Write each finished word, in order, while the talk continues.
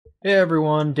Hey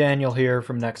everyone, Daniel here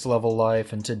from Next Level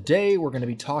Life, and today we're going to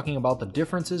be talking about the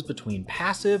differences between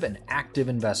passive and active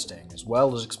investing, as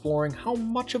well as exploring how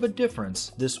much of a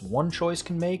difference this one choice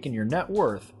can make in your net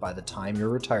worth by the time your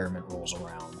retirement rolls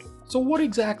around. So what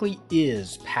exactly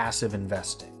is passive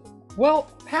investing?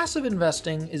 Well, passive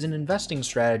investing is an investing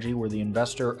strategy where the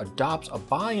investor adopts a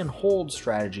buy and hold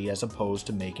strategy as opposed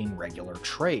to making regular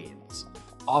trades.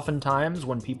 Oftentimes,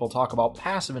 when people talk about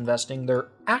passive investing, they're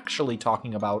actually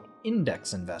talking about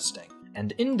index investing.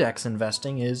 And index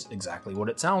investing is exactly what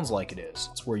it sounds like it is.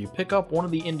 It's where you pick up one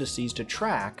of the indices to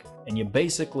track, and you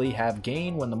basically have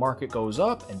gain when the market goes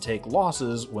up and take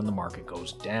losses when the market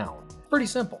goes down. Pretty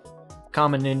simple.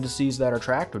 Common indices that are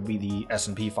tracked would be the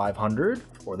S&P 500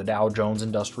 or the Dow Jones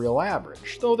Industrial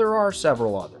Average, though there are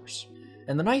several others.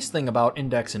 And the nice thing about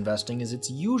index investing is it's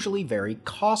usually very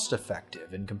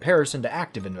cost-effective in comparison to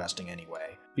active investing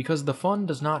anyway, because the fund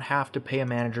does not have to pay a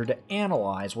manager to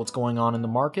analyze what's going on in the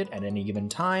market at any given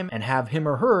time and have him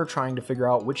or her trying to figure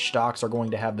out which stocks are going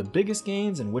to have the biggest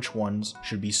gains and which ones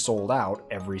should be sold out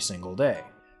every single day.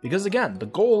 Because again, the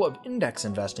goal of index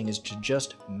investing is to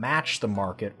just match the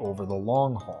market over the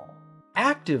long haul.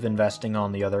 Active investing,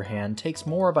 on the other hand, takes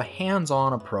more of a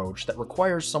hands-on approach that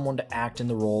requires someone to act in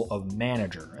the role of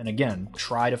manager, and again,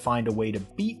 try to find a way to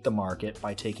beat the market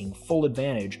by taking full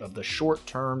advantage of the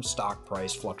short-term stock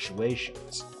price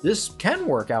fluctuations. This can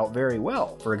work out very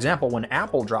well. For example, when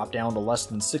Apple dropped down to less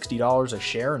than $60 a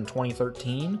share in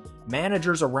 2013,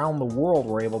 managers around the world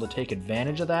were able to take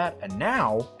advantage of that, and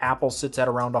now Apple sits at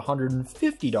around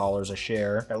 $150 a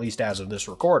share, at least as of this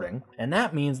recording, and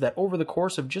that means that over the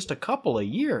course of just a couple of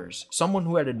years, someone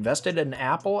who had invested in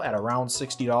Apple at around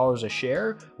 $60 a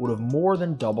share would have more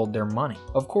than doubled their money.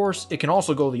 Of course, it can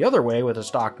also go the other way with a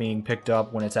stock being picked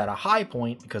up when it's at a high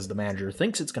point because the manager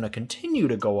thinks it's going to continue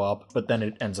to go up, but then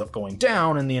it ends up going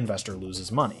down and the investor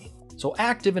loses money. So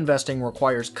active investing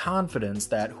requires confidence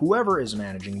that whoever is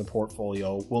managing the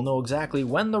portfolio will know exactly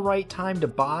when the right time to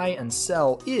buy and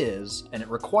sell is, and it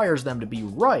requires them to be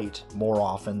right more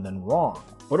often than wrong.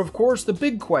 But of course, the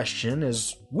big question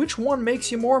is, which one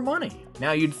makes you more money?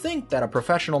 Now, you'd think that a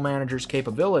professional manager's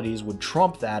capabilities would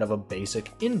trump that of a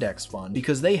basic index fund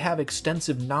because they have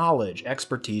extensive knowledge,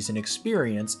 expertise, and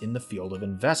experience in the field of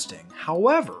investing.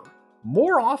 However,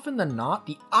 more often than not,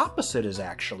 the opposite is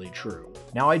actually true.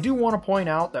 Now, I do want to point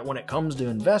out that when it comes to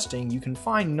investing, you can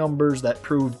find numbers that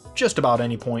prove just about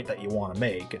any point that you want to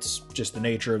make. It's just the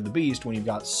nature of the beast when you've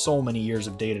got so many years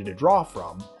of data to draw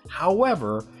from.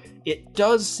 However, it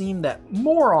does seem that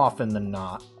more often than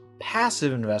not,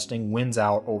 passive investing wins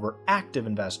out over active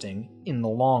investing in the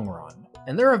long run.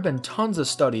 And there have been tons of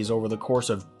studies over the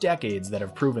course of decades that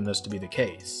have proven this to be the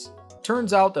case.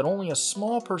 Turns out that only a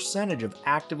small percentage of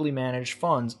actively managed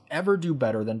funds ever do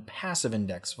better than passive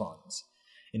index funds.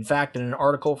 In fact, in an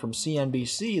article from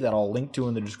CNBC that I'll link to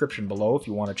in the description below if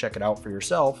you want to check it out for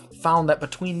yourself, found that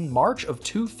between March of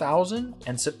 2000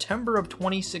 and September of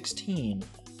 2016,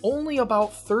 only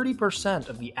about 30%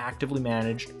 of the actively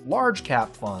managed large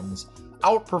cap funds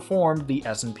outperformed the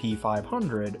S&P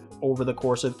 500 over the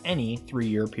course of any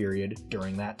 3-year period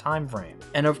during that time frame.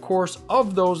 And of course,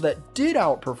 of those that did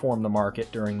outperform the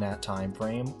market during that time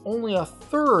frame, only a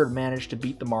third managed to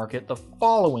beat the market the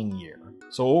following year.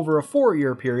 So over a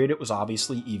 4-year period, it was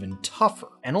obviously even tougher.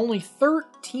 And only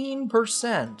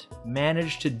 13%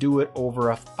 managed to do it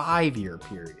over a 5-year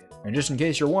period. And just in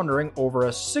case you're wondering, over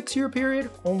a 6-year period,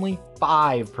 only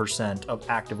 5% of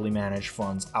actively managed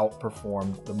funds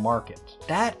outperformed the market.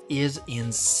 That is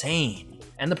insane.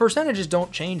 And the percentages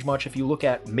don't change much if you look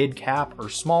at mid-cap or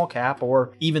small-cap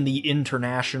or even the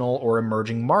international or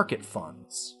emerging market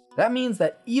funds. That means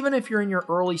that even if you're in your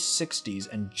early 60s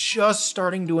and just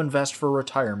starting to invest for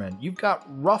retirement, you've got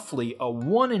roughly a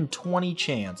 1 in 20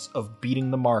 chance of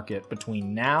beating the market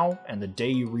between now and the day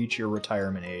you reach your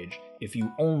retirement age if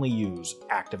you only use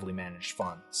actively managed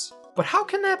funds. But how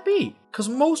can that be? Because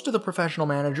most of the professional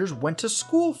managers went to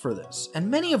school for this,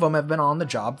 and many of them have been on the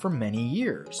job for many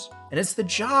years. And it's the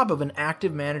job of an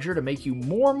active manager to make you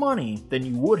more money than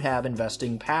you would have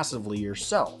investing passively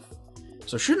yourself.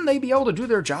 So shouldn't they be able to do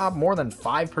their job more than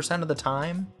 5% of the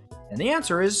time? And the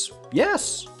answer is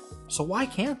yes. So why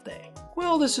can't they?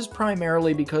 Well, this is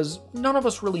primarily because none of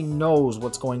us really knows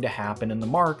what's going to happen in the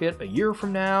market a year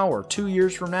from now, or 2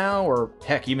 years from now, or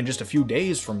heck, even just a few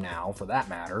days from now, for that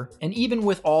matter. And even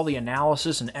with all the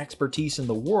analysis and expertise in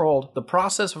the world, the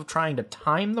process of trying to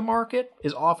time the market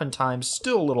is oftentimes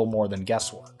still little more than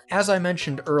guesswork. As I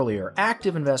mentioned earlier,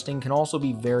 active investing can also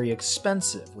be very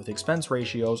expensive, with expense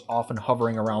ratios often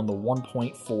hovering around the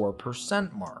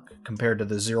 1.4% mark, compared to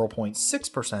the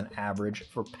 0.6% average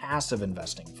for passive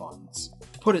investing funds.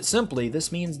 investments. To put it simply,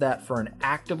 this means that for an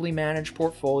actively managed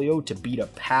portfolio to beat a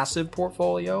passive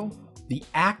portfolio, the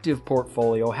active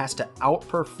portfolio has to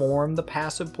outperform the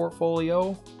passive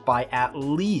portfolio by at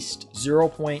least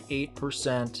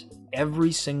 0.8%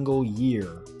 every single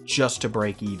year just to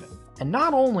break even. And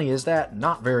not only is that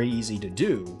not very easy to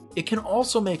do, it can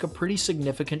also make a pretty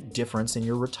significant difference in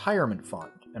your retirement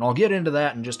fund. And I'll get into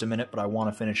that in just a minute, but I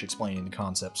want to finish explaining the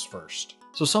concepts first.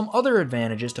 So some other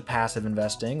advantages to passive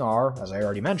investing are, as I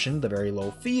already mentioned, the very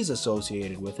low fees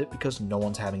associated with it because no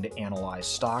one's having to analyze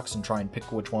stocks and try and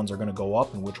pick which ones are going to go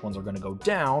up and which ones are going to go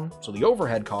down, so the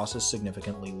overhead cost is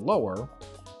significantly lower.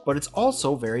 But it's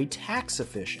also very tax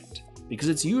efficient because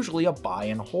it's usually a buy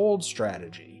and hold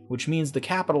strategy, which means the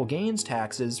capital gains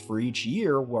taxes for each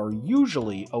year are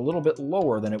usually a little bit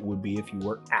lower than it would be if you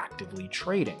were actively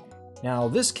trading. Now,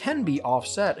 this can be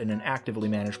offset in an actively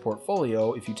managed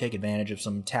portfolio if you take advantage of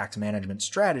some tax management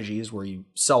strategies where you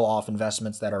sell off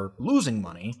investments that are losing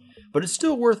money, but it's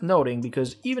still worth noting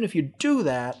because even if you do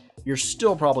that, you're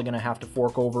still probably going to have to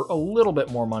fork over a little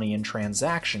bit more money in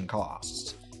transaction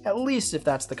costs, at least if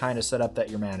that's the kind of setup that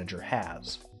your manager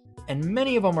has. And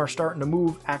many of them are starting to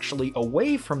move actually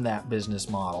away from that business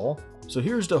model, so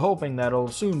here's to hoping that it'll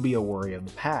soon be a worry of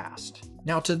the past.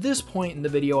 Now, to this point in the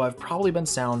video, I've probably been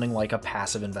sounding like a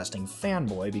passive investing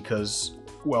fanboy because,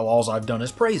 well, all I've done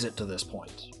is praise it to this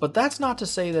point. But that's not to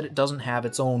say that it doesn't have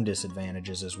its own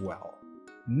disadvantages as well.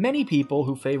 Many people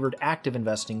who favored active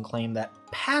investing claim that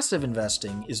passive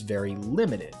investing is very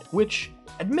limited, which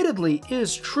admittedly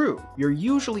is true. You're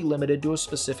usually limited to a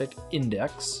specific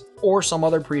index or some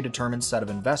other predetermined set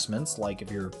of investments, like if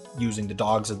you're using the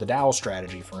dogs of the Dow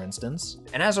strategy, for instance.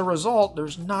 And as a result,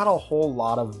 there's not a whole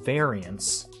lot of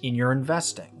variance in your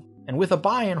investing. And with a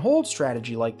buy and hold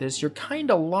strategy like this, you're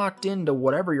kinda locked into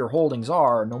whatever your holdings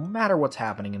are, no matter what's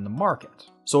happening in the market.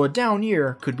 So a down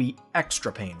year could be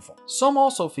extra painful. Some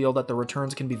also feel that the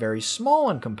returns can be very small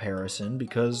in comparison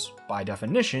because, by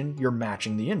definition, you're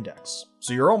matching the index.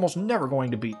 So you're almost never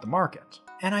going to beat the market.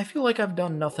 And I feel like I've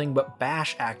done nothing but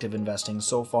bash active investing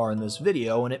so far in this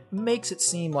video, and it makes it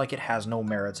seem like it has no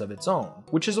merits of its own,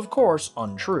 which is of course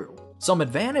untrue. Some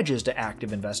advantages to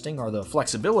active investing are the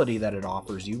flexibility that it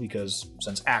offers you because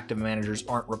since active managers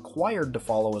aren't required to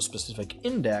follow a specific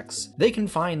index, they can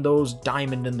find those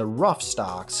diamond in the rough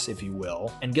stocks, if you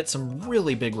will, and get some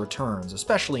really big returns,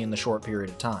 especially in the short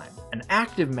period of time. And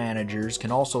active managers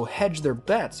can also hedge their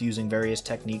bets using various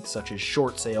techniques such as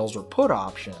short sales or put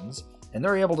options, and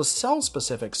they're able to sell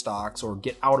specific stocks or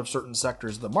get out of certain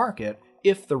sectors of the market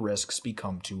if the risks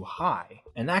become too high.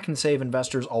 And that can save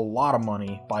investors a lot of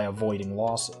money by avoiding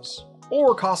losses.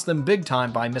 Or cost them big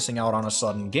time by missing out on a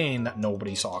sudden gain that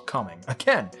nobody saw coming.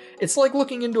 Again, it's like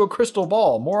looking into a crystal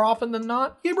ball. More often than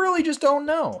not, you really just don't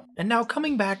know. And now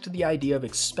coming back to the idea of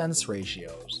expense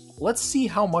ratios, let's see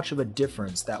how much of a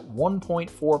difference that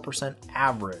 1.4%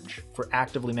 average for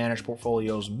actively managed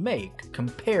portfolios make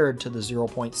compared to the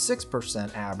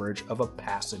 0.6% average of a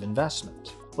passive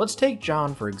investment. Let's take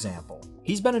John for example.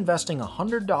 He's been investing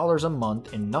 $100 a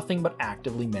month in nothing but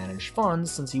actively managed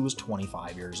funds since he was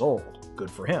 25 years old. Good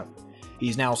for him.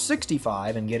 He's now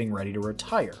 65 and getting ready to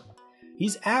retire.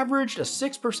 He's averaged a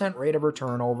 6% rate of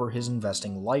return over his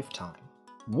investing lifetime.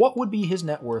 What would be his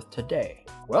net worth today?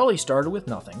 Well, he started with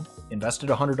nothing, invested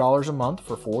 $100 a month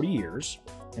for 40 years,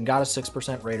 and got a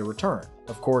 6% rate of return.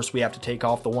 Of course, we have to take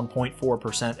off the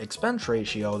 1.4% expense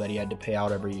ratio that he had to pay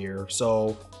out every year,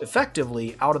 so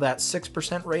effectively, out of that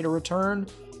 6% rate of return,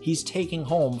 he's taking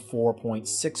home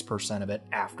 4.6% of it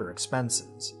after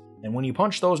expenses. And when you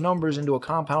punch those numbers into a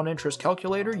compound interest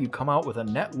calculator, you come out with a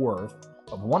net worth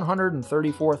of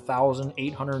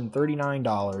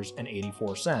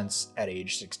 $134,839.84 at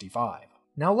age 65.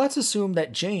 Now let's assume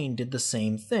that Jane did the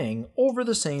same thing over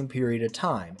the same period of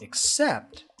time,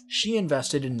 except she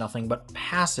invested in nothing but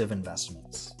passive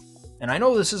investments. And I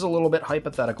know this is a little bit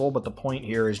hypothetical, but the point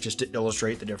here is just to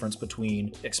illustrate the difference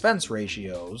between expense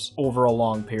ratios over a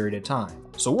long period of time.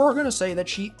 So we're going to say that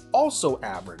she also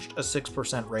averaged a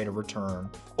 6% rate of return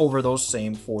over those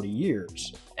same 40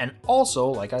 years. And also,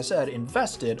 like I said,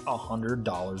 invested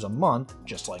 $100 a month,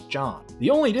 just like John.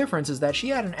 The only difference is that she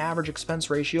had an average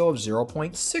expense ratio of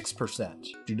 0.6%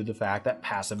 due to the fact that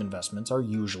passive investments are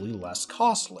usually less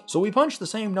costly. So we punch the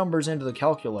same numbers into the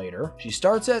calculator. She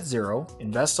starts at 0,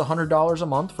 invests $100 a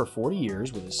month for 40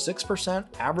 years with a 6%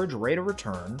 average rate of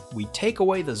return. We take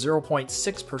away the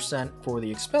 0.6% for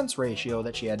the expense ratio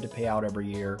that she had to pay out every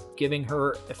year, giving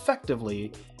her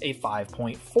effectively a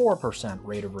 5.4%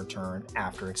 rate of return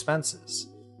after expenses.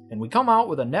 And we come out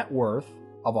with a net worth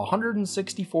of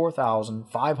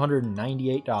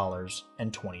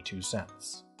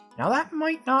 $164,598.22. Now that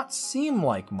might not seem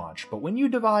like much, but when you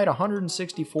divide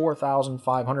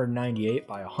 164,598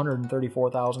 by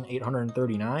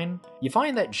 134,839, you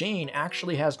find that Jane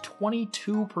actually has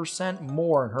 22%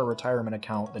 more in her retirement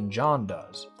account than John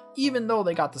does, even though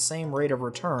they got the same rate of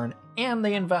return and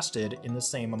they invested in the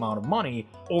same amount of money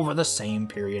over the same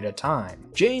period of time.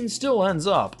 Jane still ends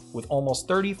up with almost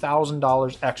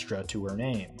 $30,000 extra to her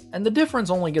name. And the difference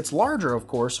only gets larger, of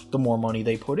course, the more money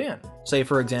they put in. Say,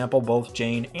 for example, both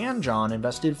Jane and John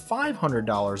invested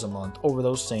 $500 a month over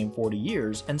those same 40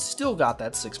 years and still got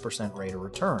that 6% rate of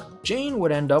return. Jane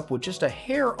would end up with just a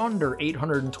hair under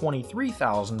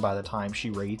 $823,000 by the time she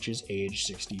reaches age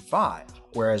 65.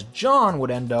 Whereas John would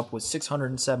end up with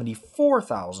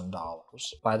 $674,000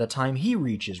 by the time he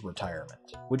reaches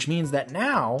retirement, which means that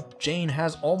now Jane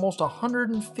has almost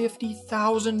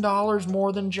 $150,000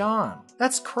 more than John.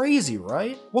 That's crazy,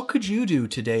 right? What could you do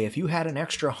today if you had an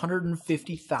extra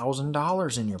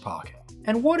 $150,000 in your pocket?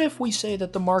 And what if we say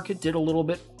that the market did a little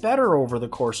bit better over the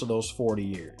course of those 40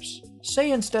 years?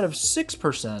 Say instead of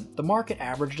 6%, the market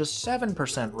averaged a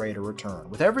 7% rate of return,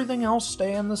 with everything else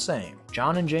staying the same.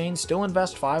 John and Jane still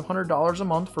invest $500 a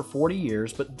month for 40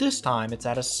 years, but this time it's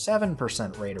at a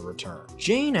 7% rate of return.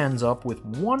 Jane ends up with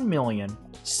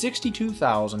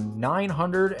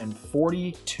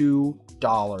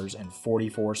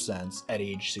 $1,062,942.44 at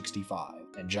age 65.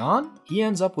 And John? He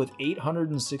ends up with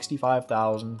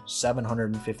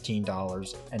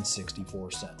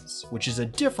 $865,715.64, which is a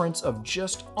difference of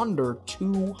just under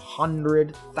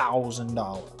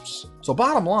 $200,000. So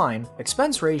bottom line,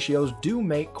 expense ratios do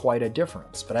make quite a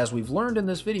difference, but as we've learned in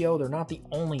this video, they're not the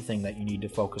only thing that you need to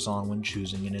focus on when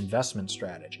choosing an investment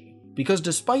strategy. Because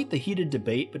despite the heated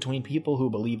debate between people who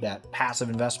believe that passive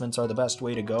investments are the best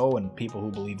way to go and people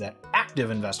who believe that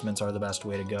active investments are the best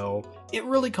way to go, it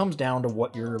really comes down to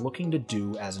what you're looking to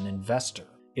do as an investor.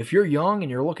 If you're young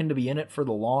and you're looking to be in it for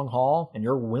the long haul and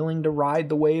you're willing to ride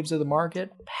the waves of the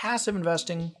market, passive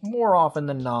investing, more often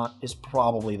than not, is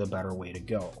probably the better way to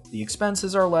go. The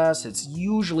expenses are less, it's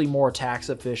usually more tax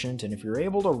efficient, and if you're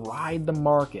able to ride the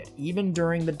market, even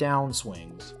during the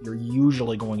downswings, you're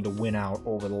usually going to win out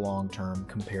over the long term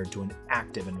compared to an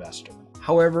active investor.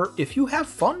 However, if you have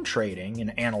fun trading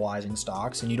and analyzing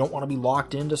stocks and you don't want to be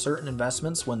locked into certain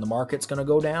investments when the market's going to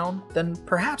go down, then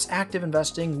perhaps active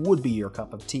investing would be your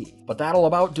cup of tea. But that'll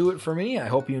about do it for me. I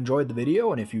hope you enjoyed the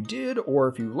video, and if you did, or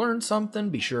if you learned something,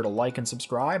 be sure to like and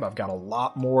subscribe. I've got a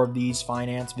lot more of these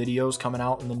finance videos coming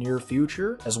out in the near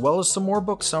future, as well as some more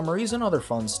book summaries and other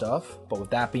fun stuff. But with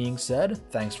that being said,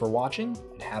 thanks for watching,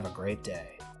 and have a great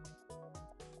day.